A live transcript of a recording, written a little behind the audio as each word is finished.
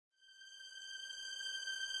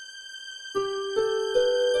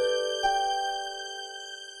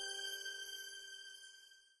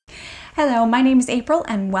Hello, my name is April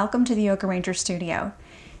and welcome to the Yoga Ranger Studio.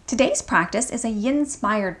 Today's practice is a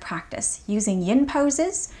yin-inspired practice using yin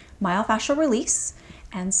poses, myofascial release,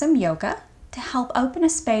 and some yoga to help open a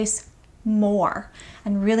space more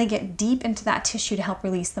and really get deep into that tissue to help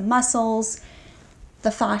release the muscles,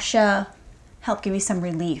 the fascia, help give you some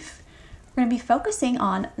relief. We're going to be focusing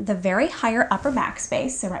on the very higher upper back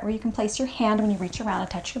space, so right where you can place your hand when you reach around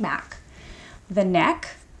and touch your back. The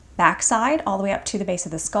neck, backside, all the way up to the base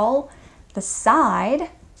of the skull. The side,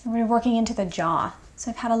 and we're working into the jaw. So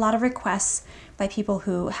I've had a lot of requests by people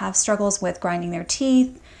who have struggles with grinding their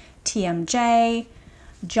teeth, TMJ,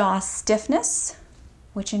 jaw stiffness,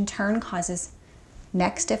 which in turn causes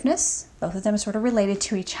neck stiffness. Both of them are sort of related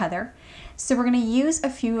to each other. So we're going to use a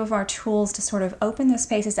few of our tools to sort of open the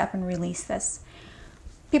spaces up and release this.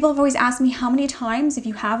 People have always asked me how many times, if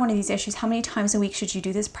you have one of these issues, how many times a week should you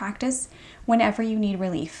do this practice? Whenever you need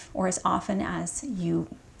relief, or as often as you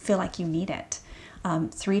feel like you need it.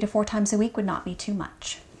 3 to 4 times a week would not be too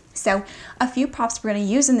much. So a few props we're going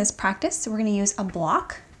to use in this practice. So we're going to use a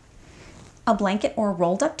block, a blanket, or a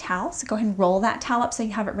rolled up towel. So go ahead and roll that towel up so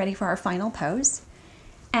you have it ready for our final pose.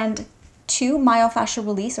 And 2 myofascial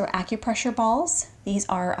release or acupressure balls. These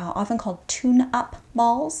are often called tune-up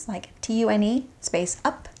balls, like T-U-N-E space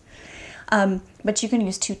up. But you can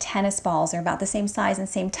use 2 tennis balls. They're about the same size and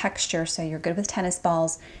same texture, so you're good with tennis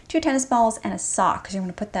balls. 2 tennis balls and a sock, because you're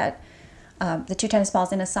going to put that the 2 tennis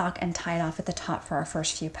balls in a sock and tie it off at the top for our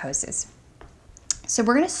first few poses. So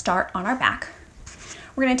we're going to start on our back.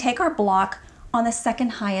 We're going to take our block on the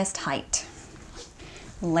second highest height.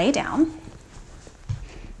 Lay down.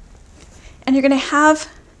 And you're going to have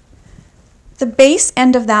the base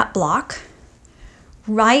end of that block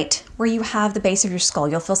right where you have the base of your skull.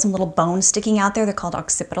 You'll feel some little bones sticking out there. They're called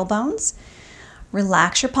occipital bones.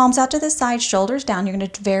 Relax your palms out to the side, shoulders down. You're going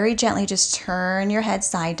to very gently just turn your head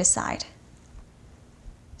side to side.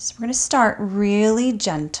 So we're going to start really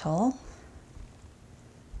gentle.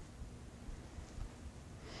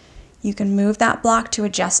 You can move that block to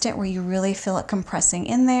adjust it where you really feel it compressing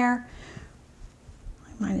in there.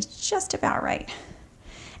 Mine is just about right.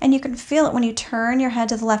 And you can feel it when you turn your head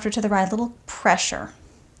to the left or to the right, a little pressure.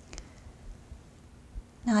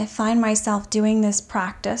 Now I find myself doing this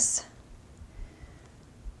practice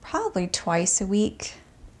probably twice a week.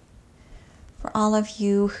 For all of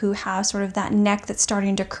you who have sort of that neck that's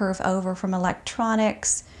starting to curve over from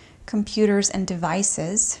electronics, computers, and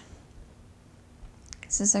devices,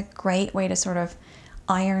 this is a great way to sort of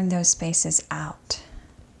iron those spaces out.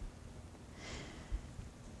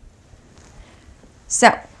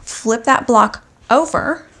 So flip that block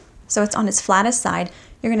over so it's on its flattest side.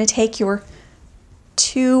 You're going to take your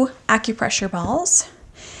 2 acupressure balls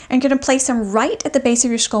and you're going to place them right at the base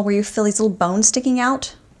of your skull where you feel these little bones sticking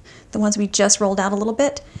out, the ones we just rolled out a little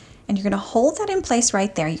bit, and you're going to hold that in place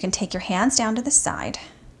right there. You can take your hands down to the side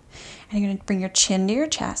and you're going to bring your chin to your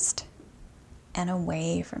chest and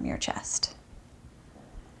away from your chest.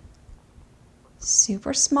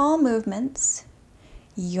 Super small movements.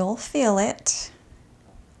 You'll feel it.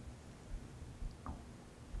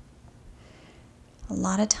 A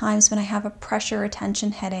lot of times when I have a pressure or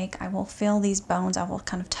tension headache, I will feel these bones, I will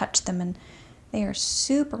kind of touch them and they are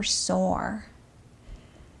super sore.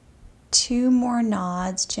 2 more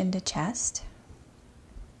nods, chin to chest.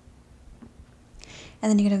 And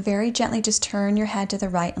then you're going to very gently just turn your head to the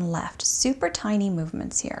right and left. Super tiny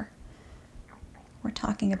movements here. We're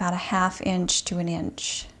talking about a 1/2 inch to 1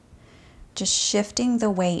 inch. Just shifting the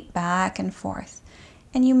weight back and forth.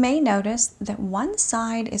 And you may notice that one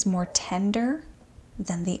side is more tender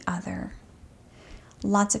than the other.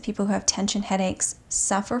 Lots of people who have tension headaches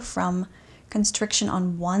suffer from constriction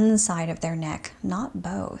on one side of their neck, not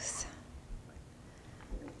both.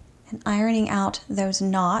 And ironing out those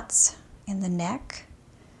knots in the neck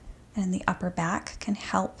and in the upper back can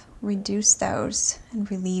help reduce those and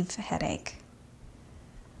relieve a headache.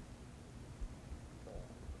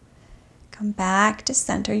 Come back to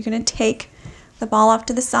center. You're going to take the ball off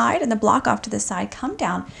to the side and the block off to the side. Come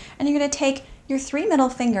down and you're going to take your 3 middle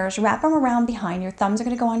fingers, wrap them around behind. Your thumbs are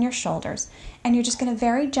going to go on your shoulders. And you're just going to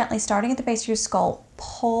very gently, starting at the base of your skull,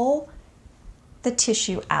 pull the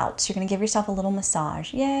tissue out. So you're going to give yourself a little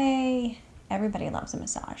massage. Yay! Everybody loves a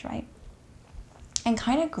massage, right? And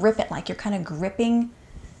kind of grip it like you're kind of gripping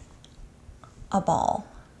a ball.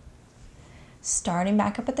 Starting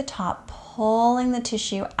back up at the top, pulling the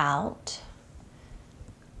tissue out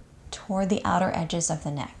toward the outer edges of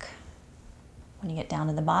the neck. When you get down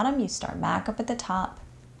to the bottom, you start back up at the top,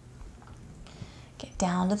 get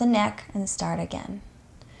down to the neck, and start again.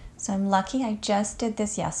 So I'm lucky I just did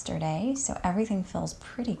this yesterday, so everything feels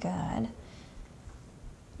pretty good.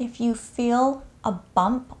 If you feel a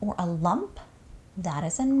bump or a lump, that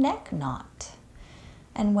is a neck knot.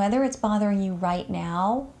 And whether it's bothering you right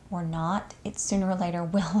now or not, it sooner or later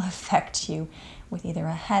will affect you with either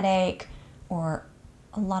a headache or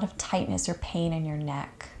a lot of tightness or pain in your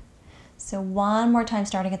neck. So one more time,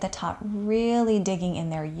 starting at the top, really digging in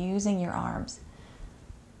there, using your arms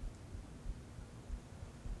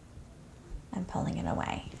and pulling it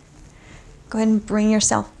away. Go ahead and bring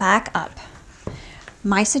yourself back up.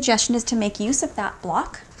 My suggestion is to make use of that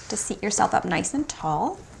block to seat yourself up nice and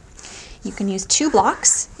tall. You can use 2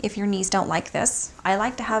 blocks if your knees don't like this. I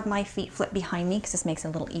like to have my feet flip behind me because this makes it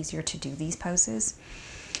a little easier to do these poses.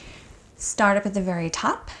 Start up at the very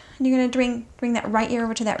top, and you're going to bring that right ear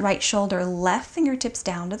over to that right shoulder, left fingertips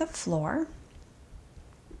down to the floor.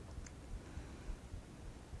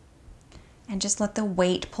 And just let the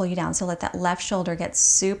weight pull you down. So let that left shoulder get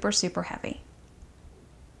super, super heavy.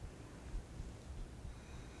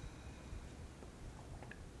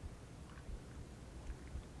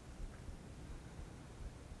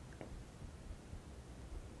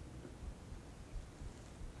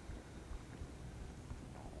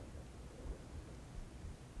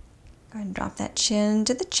 Go ahead and drop that chin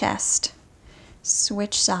to the chest.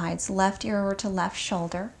 Switch sides, left ear over to left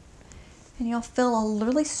shoulder. And you'll feel a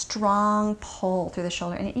really strong pull through the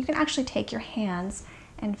shoulder. And you can actually take your hands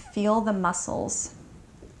and feel the muscles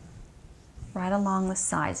right along the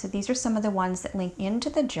side. So these are some of the ones that link into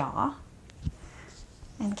the jaw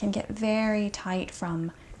and can get very tight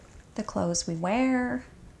from the clothes we wear,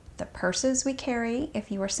 the purses we carry.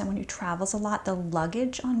 If you are someone who travels a lot, the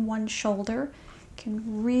luggage on one shoulder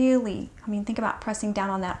can really, think about pressing down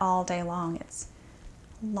on that all day long. It's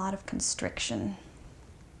a lot of constriction.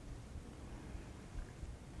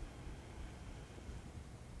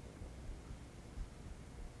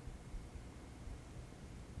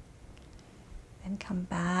 Then come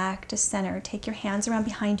back to center. Take your hands around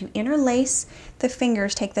behind you. Interlace the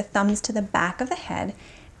fingers. Take the thumbs to the back of the head,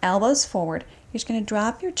 elbows forward. You're just going to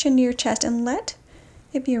drop your chin to your chest and let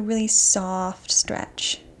it be a really soft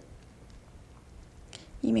stretch.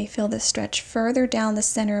 You may feel this stretch further down the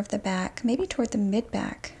center of the back, maybe toward the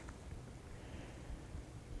mid-back.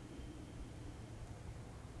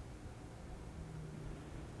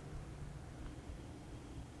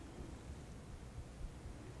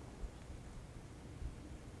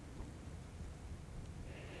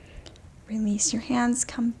 Release your hands,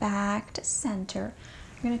 come back to center.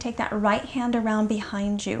 You're going to take that right hand around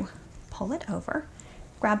behind you, pull it over,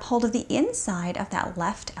 grab hold of the inside of that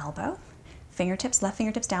left elbow. Fingertips, left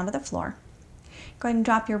fingertips down to the floor. Go ahead and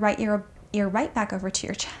drop your right ear right back over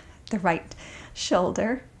to the right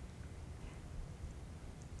shoulder.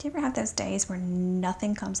 Do you ever have those days where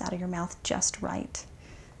nothing comes out of your mouth just right?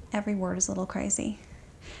 Every word is a little crazy.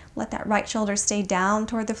 Let that right shoulder stay down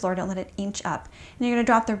toward the floor. Don't let it inch up. And you're going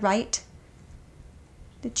to drop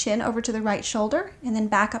the chin over to the right shoulder and then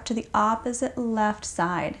back up to the opposite left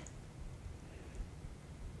side.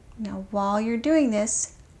 Now, while you're doing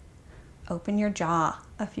this, open your jaw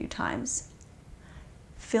a few times.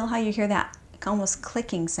 Feel how you hear that almost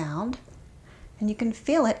clicking sound, and you can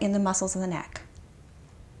feel it in the muscles of the neck.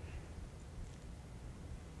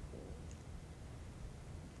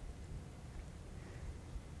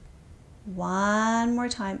 One more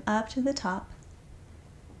time, up to the top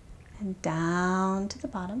and down to the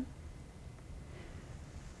bottom.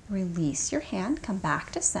 Release your hand, come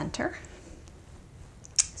back to center.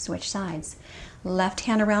 Switch sides. Left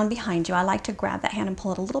hand around behind you. I like to grab that hand and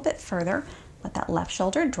pull it a little bit further. Let that left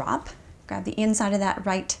shoulder drop. Grab the inside of that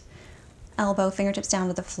right elbow, fingertips down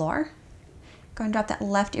to the floor. Go and drop that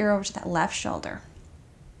left ear over to that left shoulder.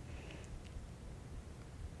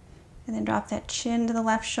 And then drop that chin to the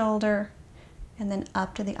left shoulder and then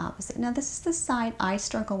up to the opposite. Now this is the side I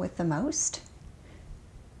struggle with the most.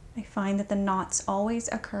 I find that the knots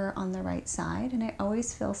always occur on the right side and I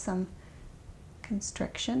always feel some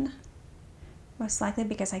constriction, most likely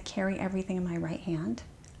because I carry everything in my right hand.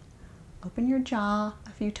 Open your jaw a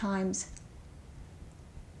few times.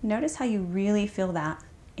 Notice how you really feel that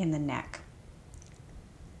in the neck.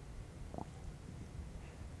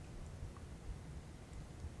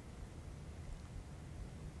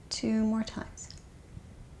 Two more times.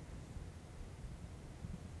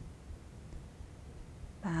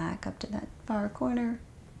 Back up to that far corner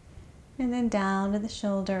and then down to the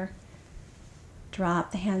shoulder.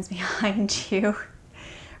 Drop the hands behind you,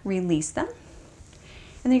 release them. And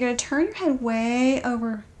then you're going to turn your head way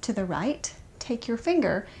over to the right. Take your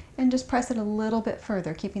finger and just press it a little bit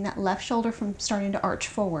further, keeping that left shoulder from starting to arch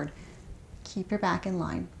forward. Keep your back in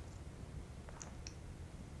line.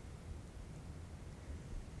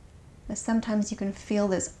 But sometimes you can feel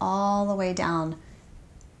this all the way down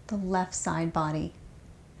the left side body.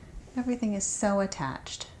 Everything is so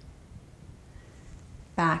attached.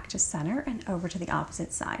 Back to center and over to the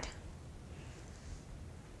opposite side.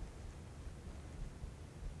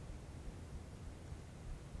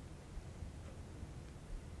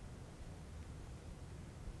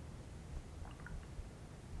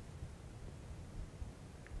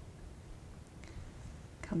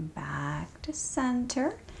 Come back to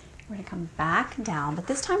center. We're going to come back down, but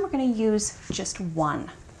this time we're going to use just one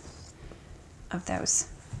of those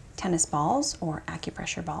tennis balls or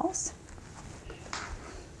acupressure balls.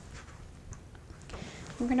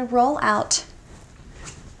 We're going to roll out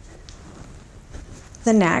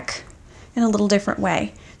the neck in a little different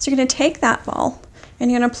way. So you're going to take that ball and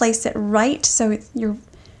you're going to place it right so your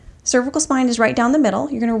cervical spine is right down the middle.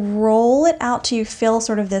 You're going to roll it out till you feel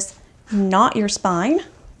sort of this knot your spine, a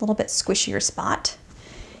little bit squishier spot.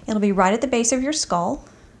 It'll be right at the base of your skull.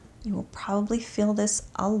 You will probably feel this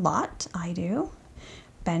a lot. I do.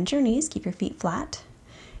 Bend your knees, keep your feet flat,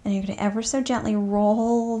 and you're going to ever so gently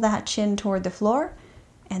roll that chin toward the floor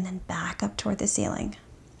and then back up toward the ceiling.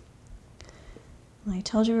 I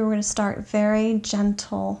told you we were going to start very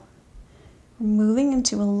gentle. We're moving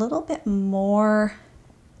into a little bit more,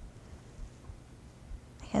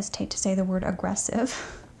 I hesitate to say the word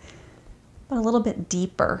aggressive, but a little bit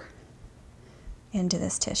deeper into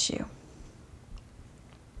this tissue.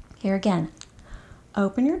 Here again,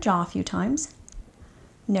 open your jaw a few times.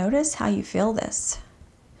 Notice how you feel this.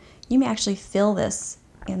 You may actually feel this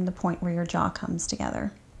in the point where your jaw comes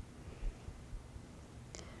together.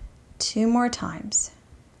 2 more times.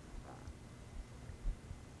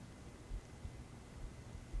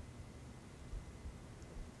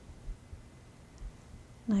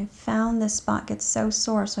 And I found this spot gets so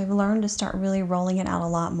sore, so I've learned to start really rolling it out a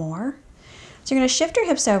lot more. So you're going to shift your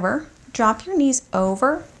hips over, drop your knees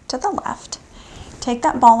over to the left. Take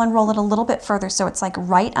that ball and roll it a little bit further so it's like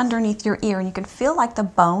right underneath your ear, and you can feel like the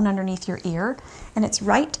bone underneath your ear, and it's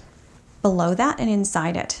right below that and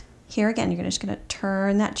inside it. Here again, you're just going to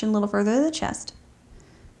turn that chin a little further to the chest,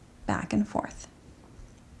 back and forth.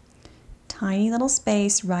 Tiny little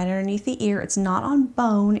space right underneath the ear. It's not on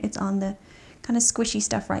bone, it's on the kind of squishy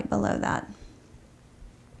stuff right below that.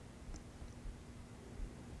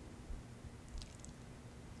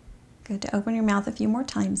 Good to open your mouth a few more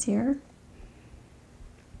times here.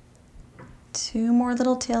 2 more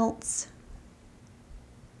little tilts.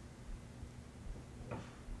 And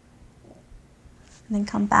then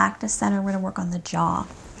come back to center. We're going to work on the jaw.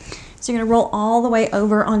 So you're going to roll all the way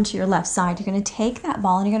over onto your left side. You're going to take that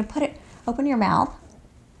ball and you're going to put it, open your mouth,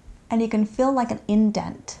 and you can feel like an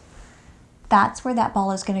indent. That's where that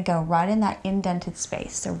ball is going to go, right in that indented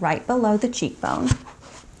space. So right below the cheekbone.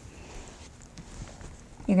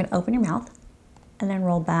 You're going to open your mouth and then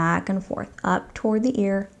roll back and forth up toward the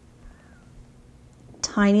ear.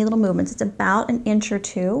 Tiny little movements. It's about 1 inch or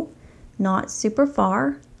 2, not super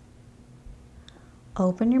far.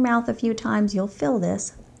 Open your mouth a few times. You'll feel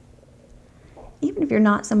this. Even if you're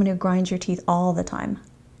not someone who grinds your teeth all the time,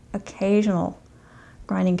 occasional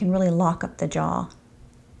grinding can really lock up the jaw.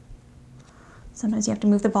 Sometimes you have to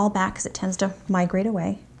move the ball back because it tends to migrate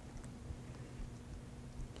away.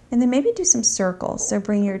 And then maybe do some circles. So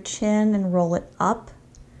bring your chin and roll it up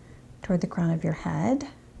toward the crown of your head.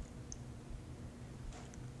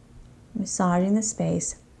 Massaging the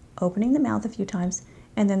space, opening the mouth a few times,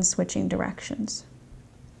 and then switching directions.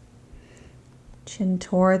 Chin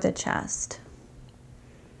toward the chest.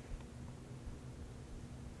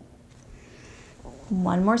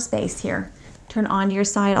 One more space here. Turn onto your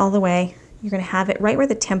side all the way. You're going to have it right where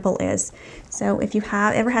the temple is. So if you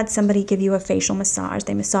have ever had somebody give you a facial massage,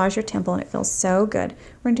 they massage your temple and it feels so good.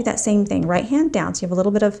 We're going to do that same thing. Right hand down, so you have a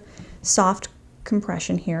little bit of soft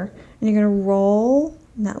compression here. And you're going to roll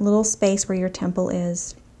in that little space where your temple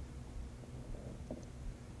is.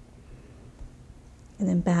 And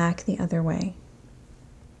then back the other way.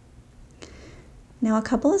 Now a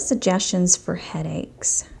couple of suggestions for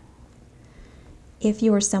headaches. If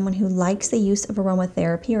you are someone who likes the use of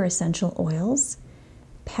aromatherapy or essential oils,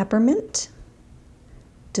 peppermint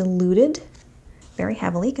diluted very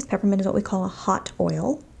heavily, because peppermint is what we call a hot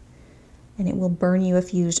oil, and it will burn you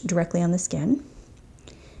if used directly on the skin.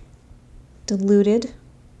 Diluted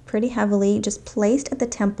pretty heavily, just placed at the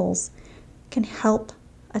temples, can help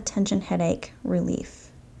a tension headache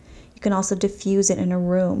relief. You can also diffuse it in a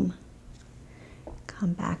room.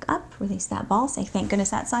 Come back up, release that ball, say thank goodness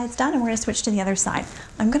that side's done, and we're going to switch to the other side.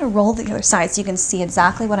 I'm going to roll the other side so you can see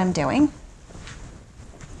exactly what I'm doing.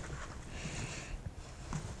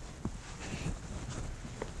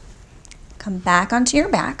 Come back onto your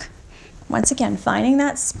back. once again, finding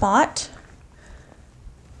that spot.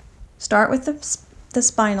 Start with the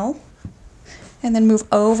spinal and then move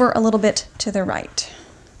over a little bit to the right.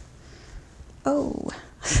 Oh,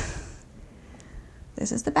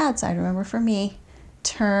 this is the bad side, remember, for me.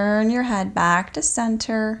 Turn your head back to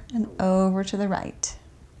center and over to the right.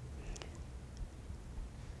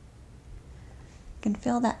 You can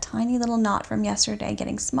feel that tiny little knot from yesterday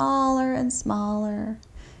getting smaller and smaller.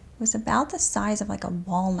 It was about the size of like a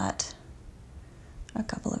walnut a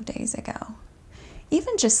couple of days ago.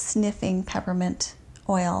 Even just sniffing peppermint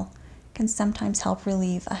oil can sometimes help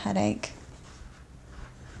relieve a headache.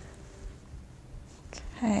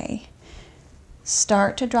 Okay,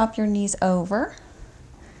 start to drop your knees over.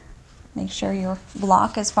 Make sure your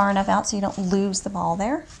block is far enough out so you don't lose the ball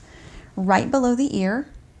there. Right below the ear,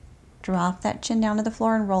 drop that chin down to the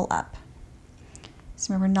floor and roll up.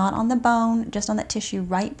 So remember, not on the bone, just on that tissue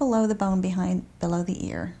right below the bone below the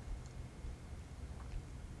ear.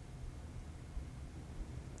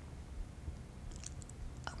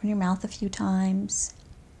 Open your mouth a few times.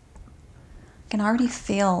 I can already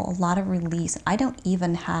feel a lot of release. I don't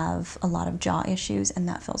even have a lot of jaw issues, and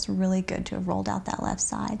that feels really good to have rolled out that left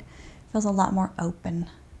side. Feels a lot more open.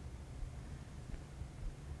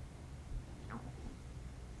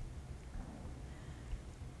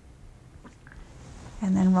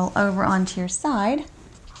 And then roll over onto your side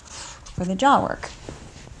for the jaw work.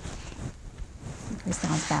 It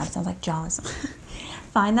sounds bad, it sounds like jaws.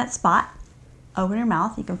 Find that spot, open your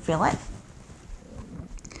mouth, you can feel it.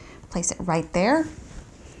 Place it right there. And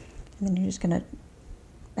then you're just gonna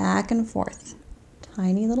back and forth.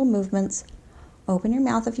 Tiny little movements. Open your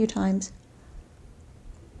mouth a few times.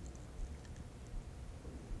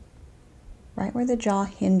 Right where the jaw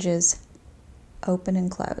hinges, open and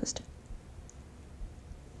closed.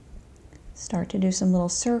 Start to do some little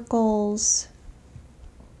circles.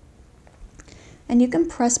 And you can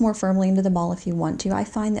press more firmly into the ball if you want to. I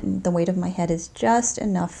find that the weight of my head is just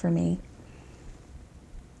enough for me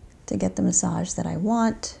to get the massage that I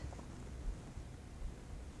want.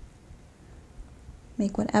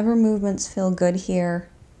 Make whatever movements feel good here.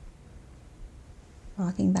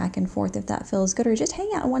 Rocking back and forth if that feels good, or just hang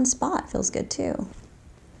out in one spot feels good too.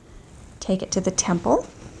 Take it to the temple.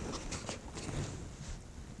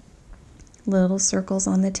 Little circles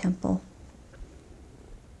on the temple.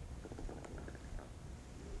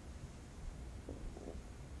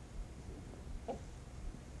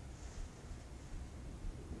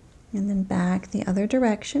 And then back the other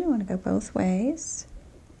direction. I want to go both ways.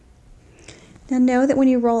 Now know that when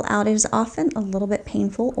you roll out, it is often a little bit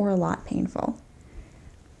painful or a lot painful.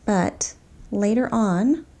 But later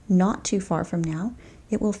on, not too far from now,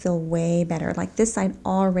 it will feel way better. Like this side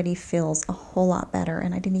already feels a whole lot better,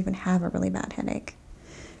 and I didn't even have a really bad headache.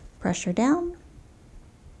 Pressure down.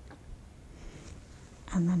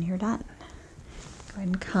 And then you're done. Go ahead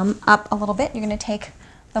and come up a little bit. You're going to take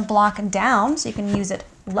the block down so you can use it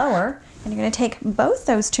lower, and you're going to take both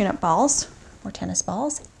those tune-up balls or tennis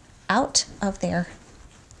balls out of their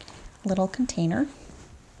little container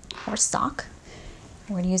or sock.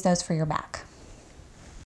 We're going to use those for your back.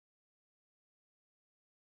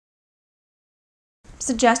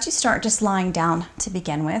 Suggest you start just lying down to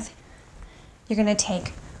begin with. You're going to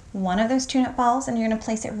take one of those tune-up balls and you're going to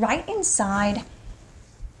place it right inside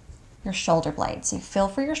your shoulder blade. So you feel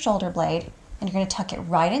for your shoulder blade and you're going to tuck it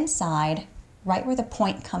right inside, right where the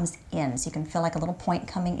point comes in. So you can feel like a little point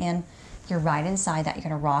coming in. You're right inside that. You're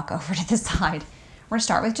going to rock over to the side. We're going to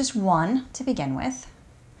start with just one to begin with.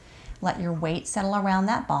 Let your weight settle around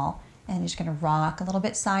that ball, and you're just going to rock a little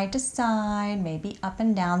bit side to side, maybe up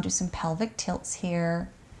and down. Do some pelvic tilts here.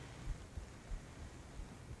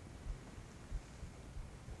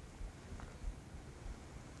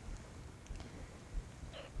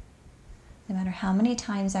 No matter how many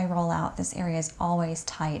times I roll out, this area is always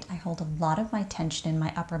tight. I hold a lot of my tension in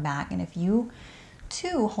my upper back, and if you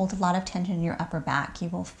too hold a lot of tension in your upper back, you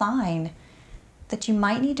will find that you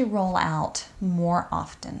might need to roll out more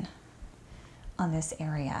often on this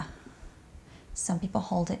area. Some people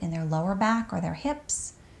hold it in their lower back or their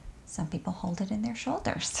hips. Some people hold it in their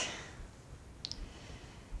shoulders.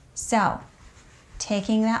 So,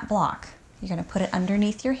 taking that block, you're going to put it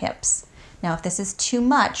underneath your hips. Now, if this is too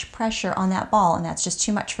much pressure on that ball and that's just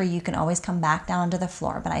too much for you, you can always come back down onto the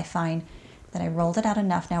floor. But I find that I rolled it out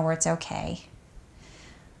enough now where it's okay.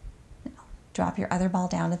 Drop your other ball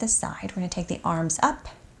down to the side. We're going to take the arms up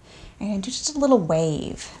and do just a little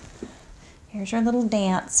wave. Here's your little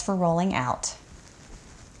dance for rolling out.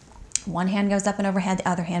 One hand goes up and overhead, the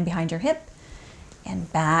other hand behind your hip,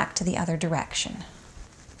 and back to the other direction.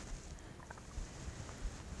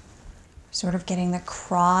 Sort of getting the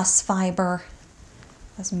cross fiber,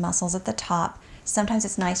 those muscles at the top. Sometimes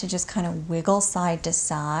it's nice to just kind of wiggle side to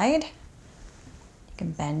side. You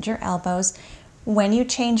can bend your elbows. When you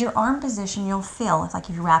change your arm position, you'll feel, if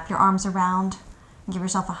you wrap your arms around and give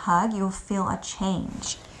yourself a hug, you'll feel a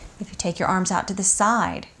change. If you take your arms out to the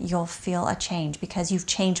side, you'll feel a change because you've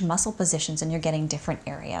changed muscle positions and you're getting different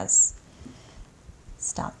areas.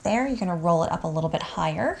 Stop there. You're going to roll it up a little bit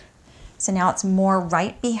higher. So now it's more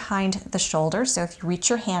right behind the shoulder. So if you reach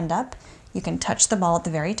your hand up, you can touch the ball at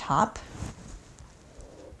the very top.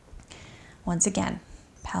 Once again,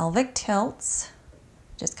 pelvic tilts,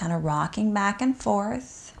 just kind of rocking back and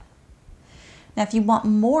forth. Now, if you want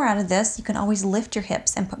more out of this, you can always lift your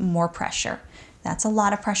hips and put more pressure. That's a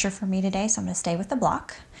lot of pressure for me today, so I'm going to stay with the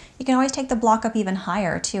block. You can always take the block up even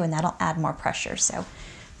higher too, and that'll add more pressure. So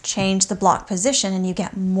change the block position and you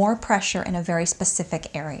get more pressure in a very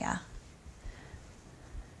specific area.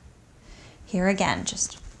 Here again,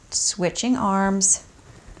 just switching arms.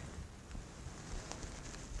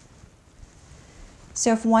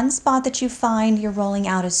 So if one spot that you find you're rolling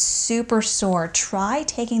out is super sore, try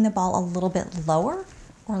taking the ball a little bit lower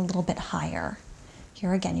or a little bit higher.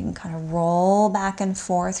 Here again, you can kind of roll back and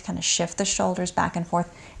forth, kind of shift the shoulders back and forth.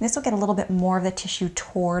 And this will get a little bit more of the tissue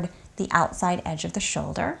toward the outside edge of the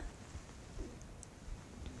shoulder.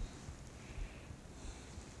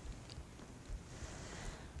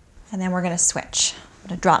 And then we're going to switch. I'm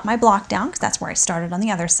going to drop my block down because that's where I started on the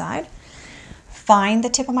other side. Find the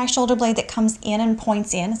tip of my shoulder blade that comes in and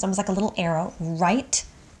points in. It's almost like a little arrow right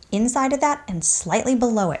inside of that and slightly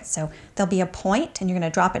below it. So there'll be a point and you're going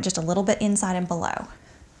to drop it just a little bit inside and below.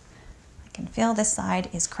 I can feel this side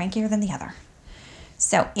is crankier than the other.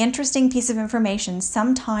 So interesting piece of information.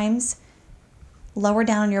 Sometimes lower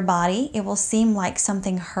down in your body, it will seem like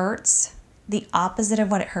something hurts the opposite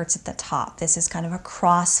of what it hurts at the top. This is kind of a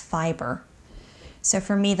cross fiber. So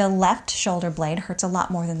for me, the left shoulder blade hurts a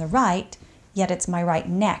lot more than the right, yet it's my right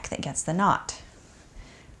neck that gets the knot.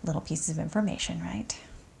 Little pieces of information, right?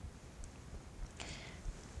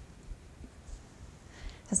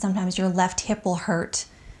 So sometimes your left hip will hurt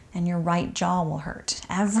and your right jaw will hurt.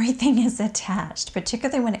 Everything is attached,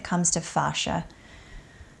 particularly when it comes to fascia.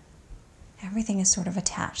 Everything is sort of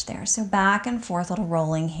attached there. So back and forth, a little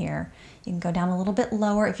rolling here. You can go down a little bit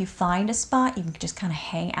lower. If you find a spot, you can just kind of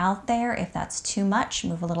hang out there. If that's too much,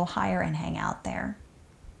 move a little higher and hang out there.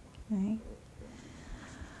 Okay.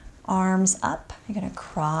 Arms up. You're going to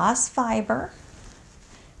cross fiber.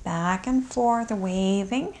 Back and forth,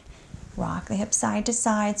 waving. Rock the hips side to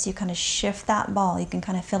side so you kind of shift that ball. You can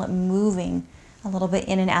kind of feel it moving a little bit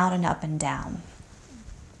in and out and up and down.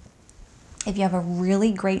 If you have a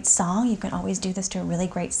really great song, you can always do this to a really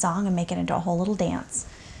great song and make it into a whole little dance.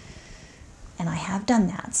 And I have done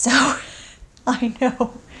that, so I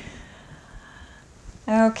know.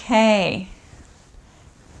 Okay.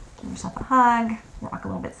 Give yourself a hug, rock a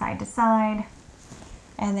little bit side to side,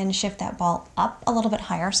 and then shift that ball up a little bit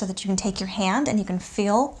higher so that you can take your hand and you can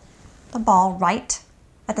feel the ball right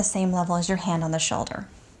at the same level as your hand on the shoulder.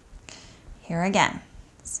 Here again,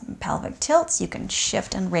 some pelvic tilts. You can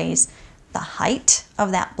shift and raise the height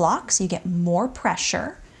of that block so you get more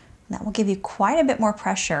pressure. That will give you quite a bit more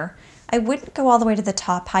pressure. I wouldn't go all the way to the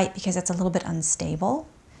top height because it's a little bit unstable,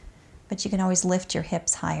 but you can always lift your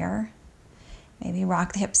hips higher. Maybe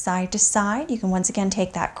rock the hips side to side. You can once again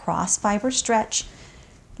take that cross fiber stretch.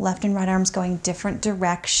 Left and right arms going different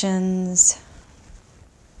directions.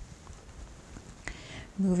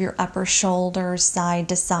 Move your upper shoulders side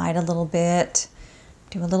to side a little bit.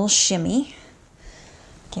 Do a little shimmy.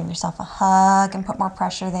 Give yourself a hug and put more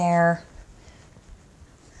pressure there.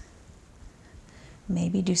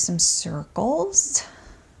 Maybe do some circles.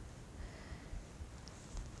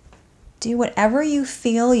 Do whatever you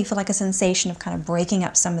feel like a sensation of kind of breaking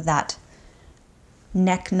up some of that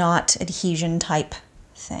neck knot adhesion type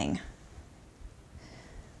thing.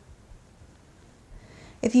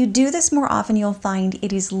 If you do this more often, you'll find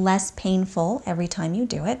it is less painful every time you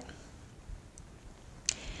do it.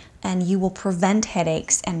 And you will prevent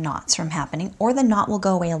headaches and knots from happening, or the knot will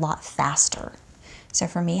go away a lot faster. So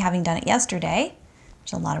for me, having done it yesterday,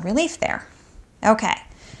 there's a lot of relief there. Okay,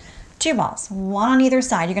 2 balls, one on either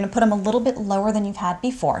side. You're going to put them a little bit lower than you've had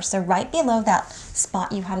before. So right below that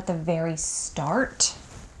spot you had at the very start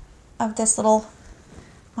of this little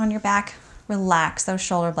on your back, relax those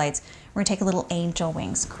shoulder blades. We're going to take a little angel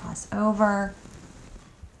wings, cross over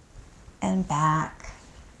and back.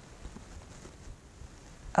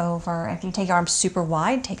 Over. If you take your arms super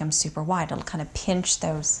wide, take them super wide. It'll kind of pinch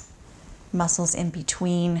those muscles in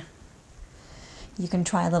between. You can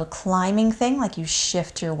try a little climbing thing, like you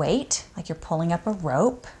shift your weight, like you're pulling up a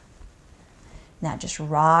rope. And that just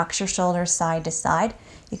rocks your shoulders side to side.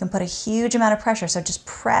 You can put a huge amount of pressure, so just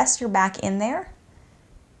press your back in there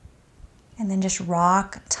and then just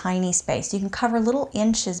rock tiny space. You can cover little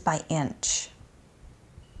inches by inch.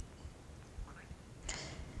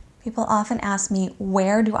 People often ask me,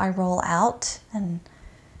 where do I roll out? And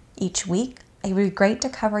each week, it would be great to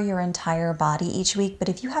cover your entire body each week, but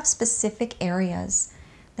if you have specific areas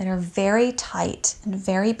that are very tight and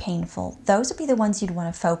very painful, those would be the ones you'd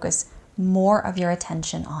want to focus more of your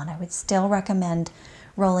attention on. I would still recommend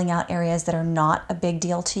rolling out areas that are not a big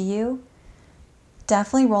deal to you.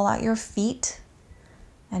 Definitely roll out your feet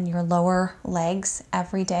and your lower legs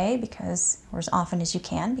every day, or as often as you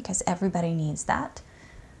can, because everybody needs that.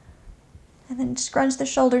 And then scrunch the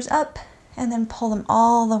shoulders up and then pull them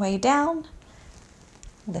all the way down.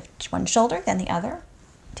 Lift one shoulder, then the other.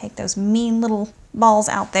 Take those mean little balls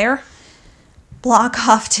out there. Block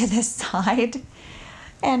off to this side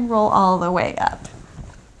and roll all the way up.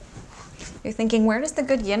 You're thinking, where does the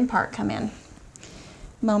good yin part come in?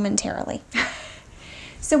 Momentarily.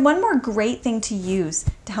 So one more great thing to use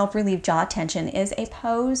to help relieve jaw tension is a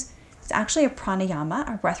pose. It's actually a pranayama,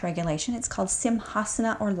 or breath regulation. It's called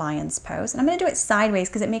Simhasana, or lion's pose. And I'm going to do it sideways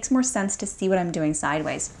because it makes more sense to see what I'm doing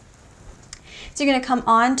sideways. So you're going to come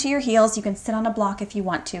onto your heels. You can sit on a block if you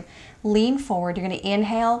want to. Lean forward. You're going to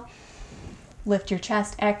inhale, lift your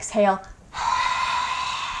chest, exhale.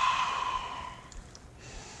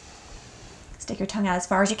 Stick your tongue out as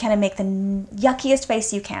far as you can and make the yuckiest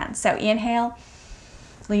face you can. So inhale,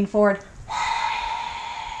 lean forward.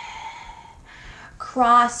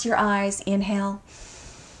 Cross your eyes, inhale,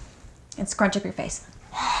 and scrunch up your face.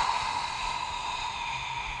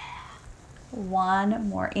 One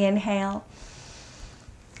more inhale.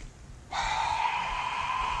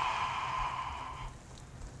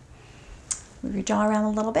 Move your jaw around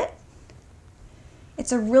a little bit.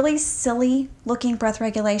 It's a really silly looking breath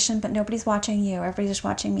regulation, but nobody's watching you. Everybody's just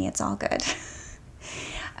watching me. It's all good.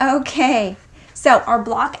 Okay, so our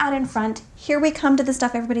block out in front. Here we come to the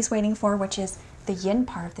stuff everybody's waiting for, which is the yin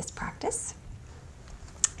part of this practice.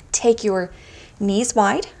 Take your knees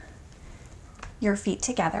wide, your feet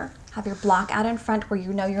together. Have your block out in front where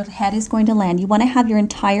you know your head is going to land. You want to have your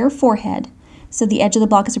entire forehead, so the edge of the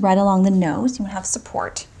block is right along the nose. You want to have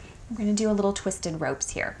support. We're going to do a little twisted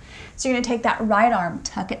ropes here. So you're going to take that right arm,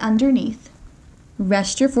 tuck it underneath,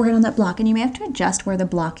 rest your forehead on that block, and you may have to adjust where the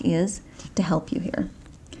block is to help you here.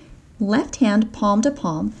 Left hand, palm to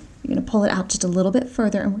palm. You're going to pull it out just a little bit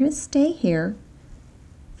further, and we're going to stay here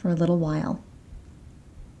for a little while.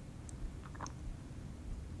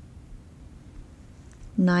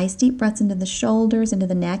 Nice deep breaths into the shoulders, into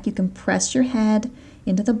the neck. You can press your head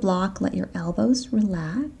into the block, let your elbows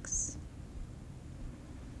relax.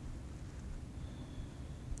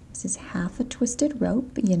 This is half a twisted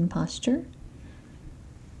rope, yin posture.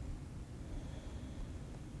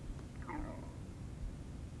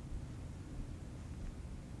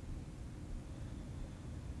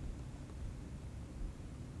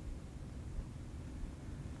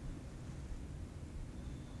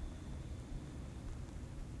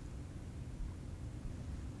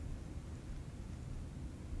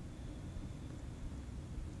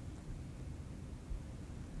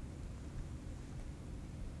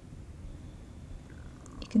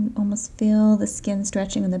 You can almost feel the skin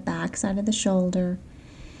stretching on the back side of the shoulder.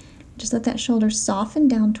 Just let that shoulder soften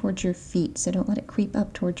down towards your feet, so don't let it creep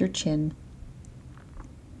up towards your chin.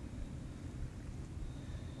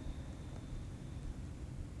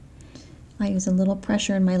 I use a little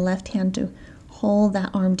pressure in my left hand to hold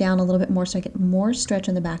that arm down a little bit more so I get more stretch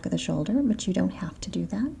on the back of the shoulder, but you don't have to do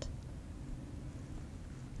that.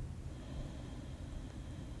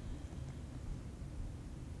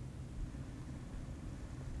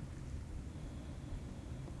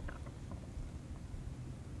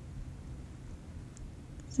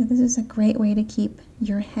 So this is a great way to keep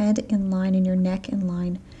your head in line and your neck in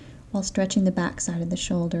line while stretching the back side of the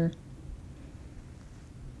shoulder.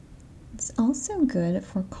 It's also good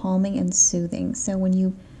for calming and soothing. So when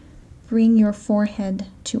you bring your forehead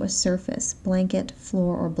to a surface, blanket,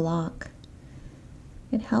 floor, or block,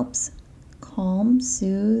 it helps calm,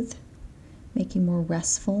 soothe, make you more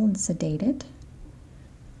restful and sedated.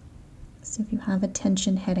 So if you have a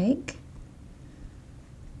tension headache,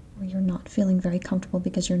 or you're not feeling very comfortable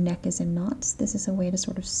because your neck is in knots, this is a way to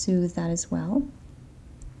sort of soothe that as well.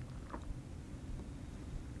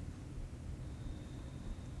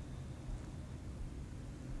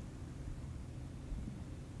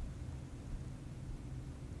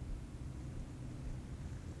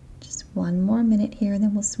 Just one more minute here,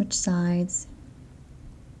 then we'll switch sides.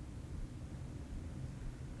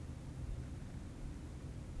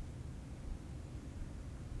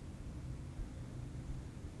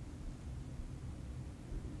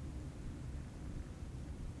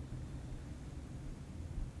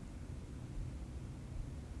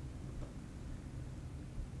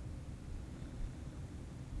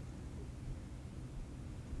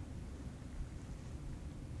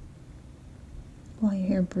 While you're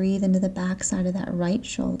here, breathe into the back side of that right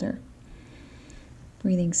shoulder.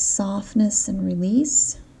 Breathing softness and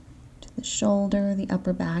release to the shoulder, the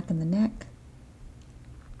upper back, and the neck.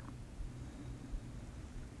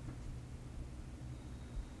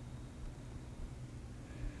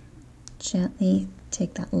 Gently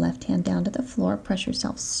take that left hand down to the floor, press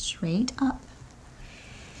yourself straight up.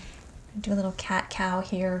 Do a little cat-cow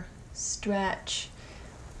here, stretch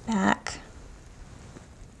back.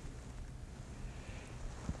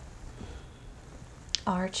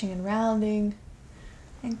 Arching and rounding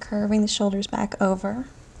and curving the shoulders back over.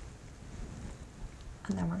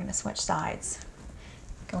 And then we're going to switch sides.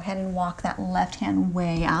 Go ahead and walk that left hand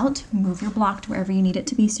way out. Move your block to wherever you need it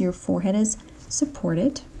to be so your forehead is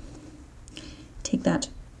supported. Take that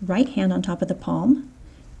right hand on top of the palm.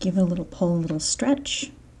 Give it a little pull, a little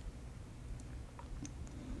stretch.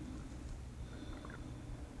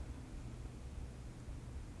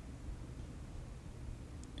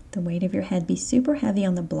 The weight of your head be super heavy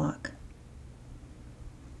on the block.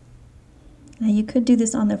 Now you could do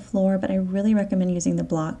this on the floor, but I really recommend using the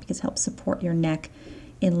block because it helps support your neck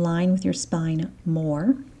in line with your spine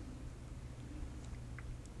more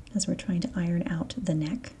as we're trying to iron out the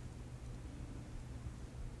neck.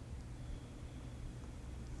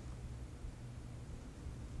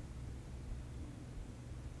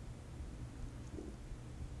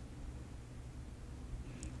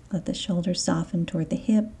 Let the shoulders soften toward the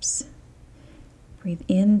hips. Breathe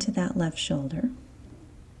into that left shoulder.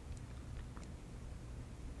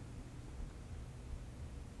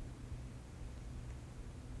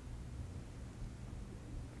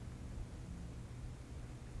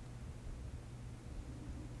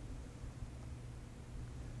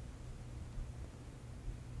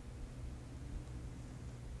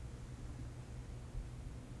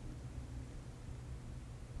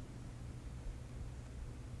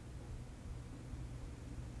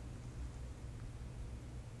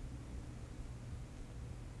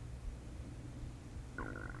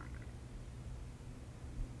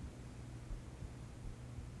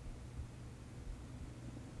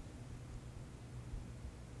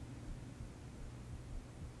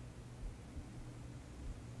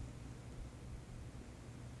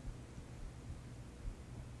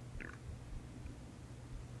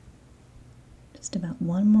 Just about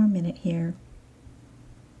one more minute here.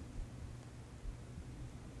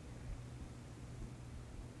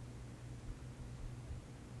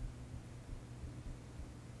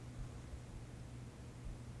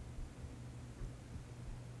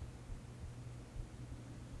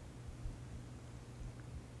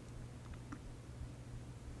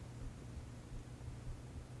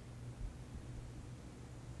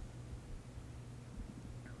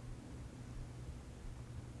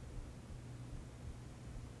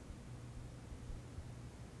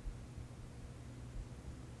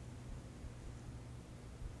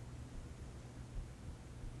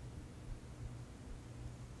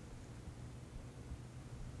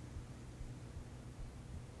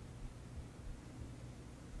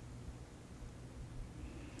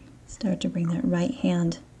 Start to bring that right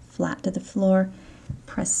hand flat to the floor.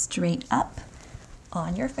 Press straight up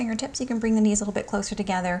on your fingertips. You can bring the knees a little bit closer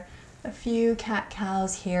together. A few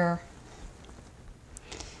cat-cows here.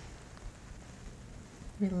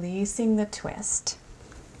 Releasing the twist.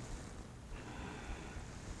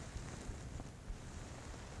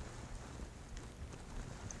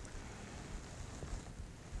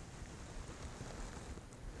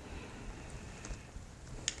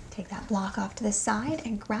 Take that block off to the side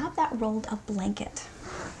and grab that rolled up blanket.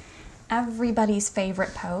 Everybody's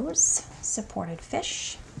favorite pose, supported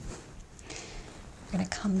fish. We're going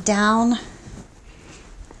to come down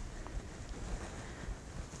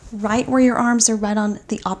right where your arms are, right on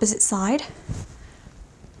the opposite side.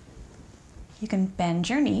 You can bend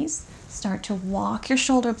your knees, start to walk your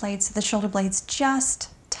shoulder blades so the shoulder blades just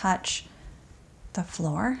touch the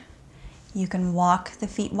floor. You can walk the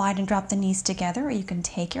feet wide and drop the knees together, or you can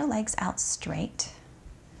take your legs out straight.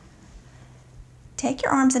 Take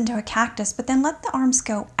your arms into a cactus, but then let the arms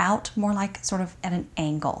go out more like sort of at an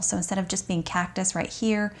angle. So instead of just being cactus right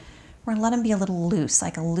here, we're gonna let them be a little loose,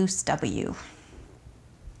 like a loose W.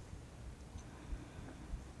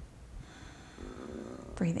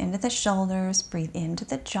 Breathe into the shoulders, breathe into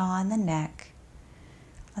the jaw and the neck.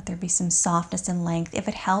 Let there be some softness and length. If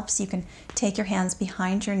it helps, you can take your hands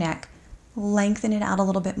behind your neck, lengthen it out a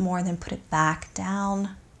little bit more, then put it back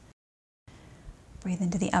down. Breathe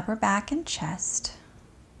into the upper back and chest,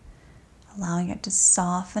 allowing it to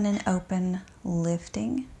soften and open,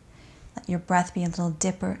 lifting. Let your breath be a little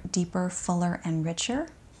deeper, fuller, and richer.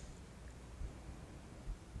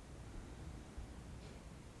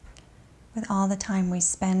 with all the time we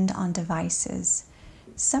spend on devices,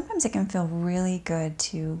 sometimes it can feel really good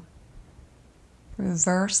to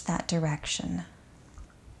reverse that direction,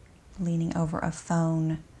 leaning over a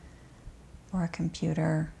phone or a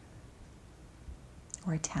computer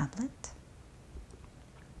or a tablet.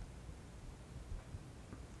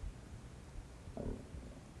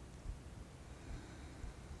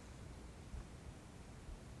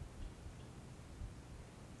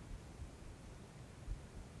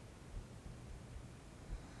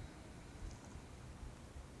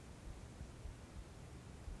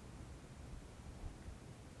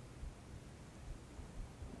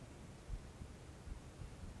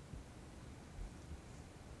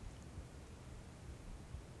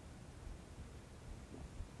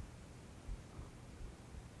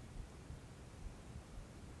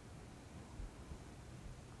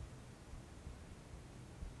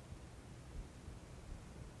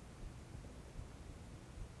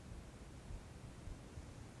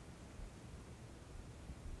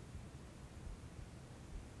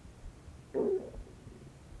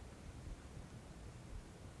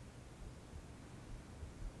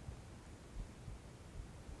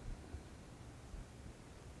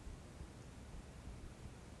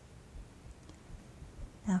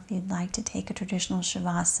 Now, if you'd like to take a traditional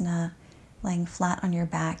Shavasana, laying flat on your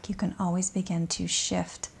back, you can always begin to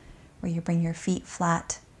shift where you bring your feet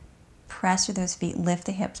flat, press through those feet, lift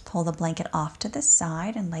the hips, pull the blanket off to the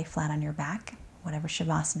side and lay flat on your back, whatever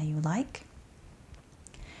Shavasana you like.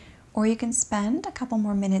 Or you can spend a couple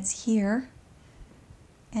more minutes here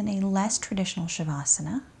in a less traditional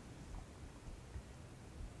Shavasana.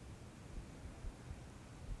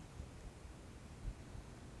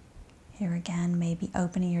 Here again, maybe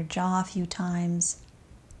opening your jaw a few times.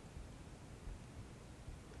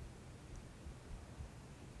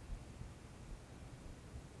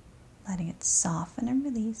 Letting it soften and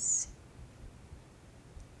release.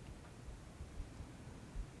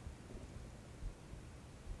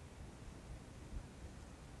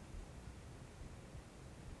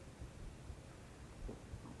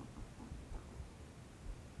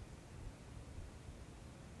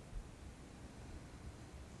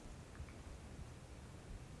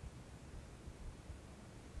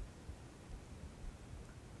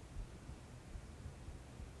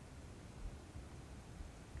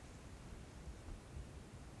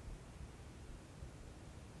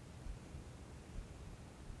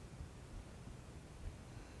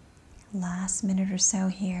 Last minute or so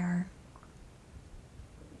here.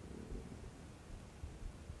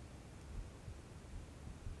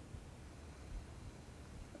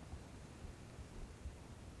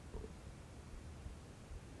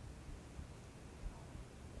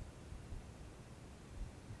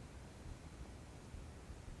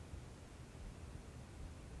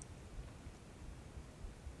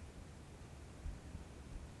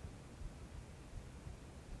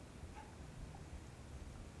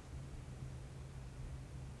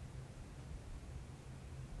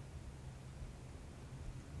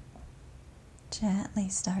 Gently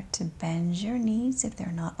start to bend your knees if they're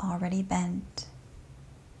not already bent.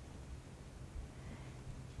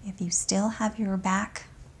 If you still have your back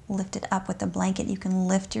lifted up with the blanket, you can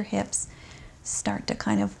lift your hips, start to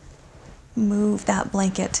kind of move that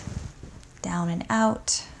blanket down and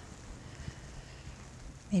out.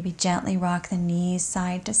 Maybe gently rock the knees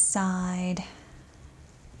side to side.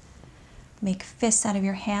 Make fists out of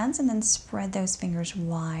your hands and then spread those fingers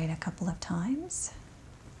wide a couple of times.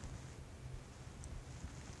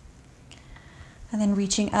 And then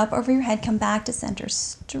reaching up over your head, come back to center.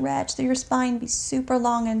 Stretch through your spine, be super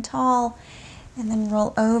long and tall. And then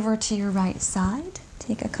roll over to your right side.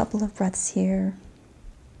 Take a couple of breaths here.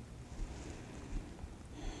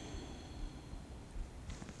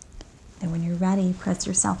 Then when you're ready, press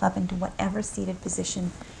yourself up into whatever seated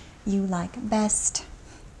position you like best.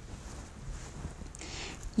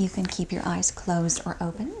 You can keep your eyes closed or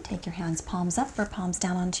open. Take your hands palms up or palms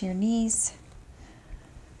down onto your knees.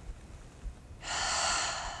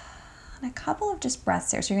 And a couple of just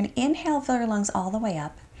breaths there. So you're going to inhale, fill your lungs all the way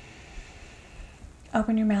up.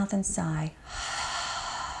 Open your mouth and sigh.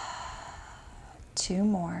 2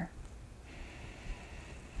 more.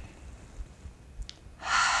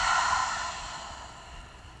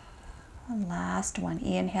 And last one.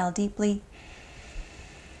 Inhale deeply.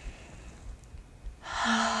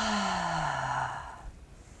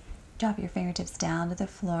 Drop your fingertips down to the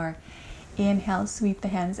floor. Inhale, sweep the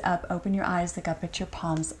hands up, open your eyes, look up at your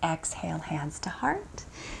palms. Exhale, hands to heart.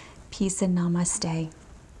 Peace and namaste.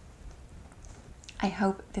 I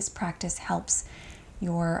hope this practice helps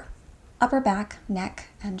your upper back, neck,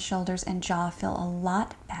 and shoulders and jaw feel a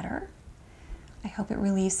lot better. I hope it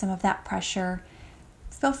relieves some of that pressure.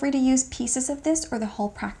 Feel free to use pieces of this or the whole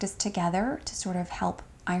practice together to sort of help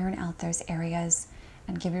iron out those areas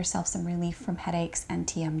and give yourself some relief from headaches and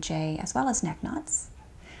TMJ as well as neck knots.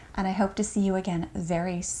 And I hope to see you again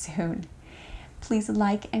very soon. Please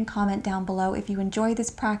like and comment down below if you enjoy this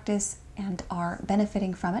practice and are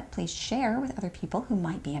benefiting from it. Please share with other people who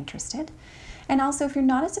might be interested. And also, if you're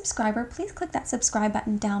not a subscriber, please click that subscribe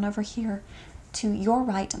button down over here to your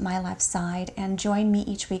right, my left side, and join me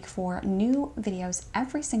each week for new videos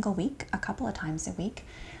every single week, a couple of times a week.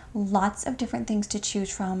 Lots of different things to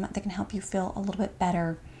choose from that can help you feel a little bit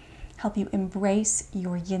better, help you embrace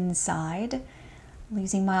your yin side,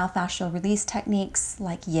 using myofascial release techniques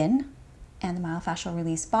like yin and the myofascial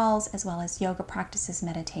release balls, as well as yoga practices,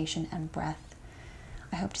 meditation, and breath.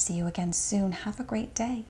 I hope to see you again soon. Have a great day.